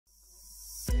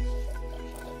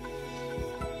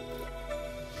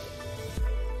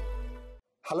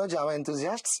Hello Java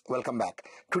enthusiasts, welcome back.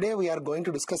 Today we are going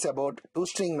to discuss about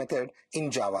toString method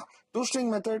in Java. toString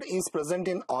method is present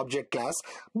in object class.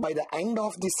 By the end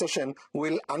of this session,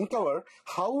 we'll uncover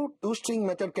how toString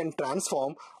method can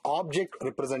transform object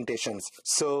representations.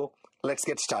 So let's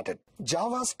get started.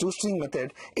 Java's toString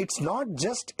method, it's not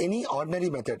just any ordinary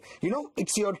method.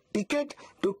 It's your ticket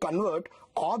to convert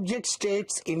object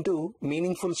states into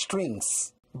meaningful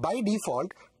strings. By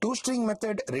default, toString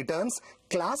method returns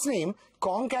class name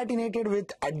concatenated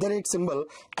with @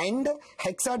 and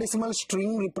hexadecimal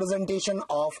string representation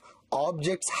of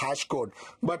object's hash code.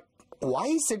 But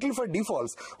why settle for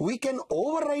defaults? We can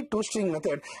override toString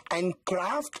method and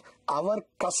craft our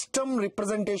custom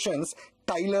representations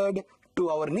tailored to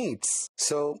our needs.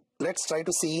 So let's try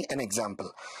to see an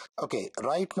example. Okay,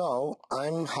 right now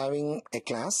I'm having a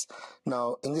class.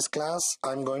 Now in this class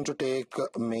I'm going to take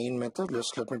a main method.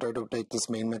 Just let me try to take this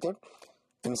main method.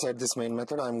 Inside this main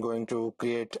method I'm going to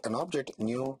create an object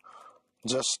new.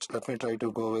 Just let me try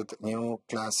to go with new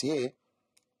class A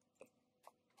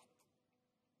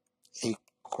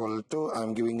equal to,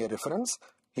 I'm giving a reference,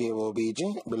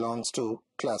 AOBJ belongs to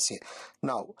class A.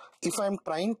 Now if I'm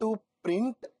trying to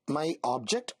print my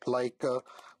object, like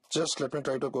just let me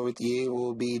try to go with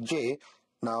AOBJ.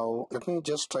 Now let me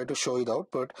just try to show you the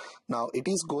output. Now it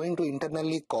is going to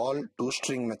internally call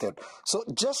toString method. So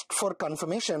just for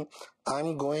confirmation,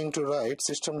 I'm going to write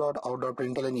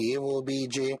system.out.println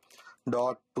AOBJ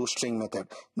dot toString method.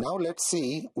 Now let's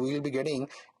see, we will be getting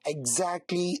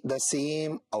exactly the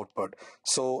same output.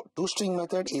 So toString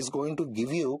method is going to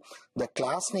give you the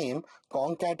class name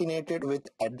concatenated with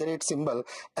 @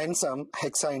 and some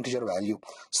hexa integer value.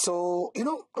 So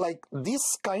like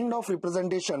this kind of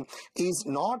representation is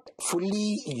not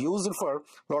fully used for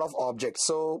a lot of objects,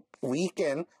 so we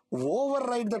can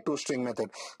override the toString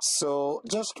method. So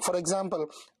just for example,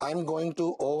 I'm going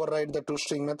to override the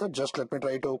toString method. Just let me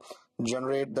try to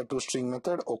generate the toString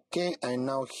method. Okay, and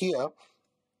now here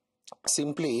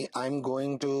simply I'm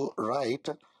going to write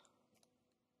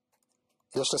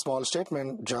just a small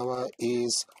statement, Java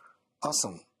is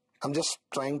awesome. I'm just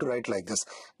trying to write like this.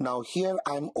 Now here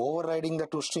I'm overriding the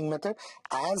toString method.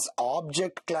 As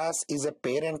object class is a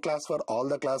parent class for all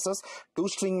the classes,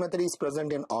 toString method is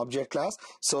present in object class.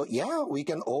 So yeah, we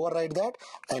can override that.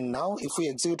 And now if we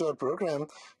execute our program,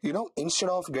 instead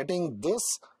of getting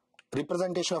this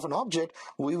representation of an object,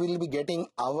 we will be getting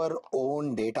our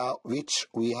own data which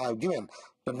we have given.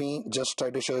 Let me just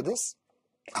try to show this.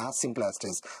 As simple as it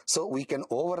is. So we can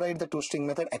override the toString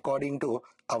method according to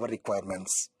our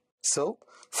requirements. So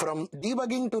from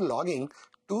debugging to logging,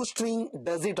 toString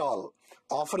does it all,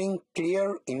 offering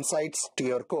clear insights to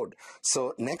your code.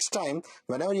 So next time,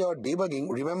 whenever you're debugging,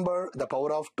 remember the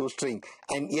power of toString.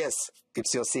 And yes,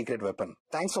 it's your secret weapon.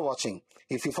 Thanks for watching.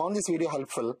 If you found this video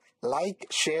helpful, like,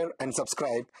 share, and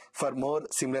subscribe for more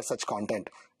similar such content.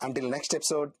 Until next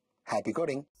episode, happy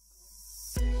coding.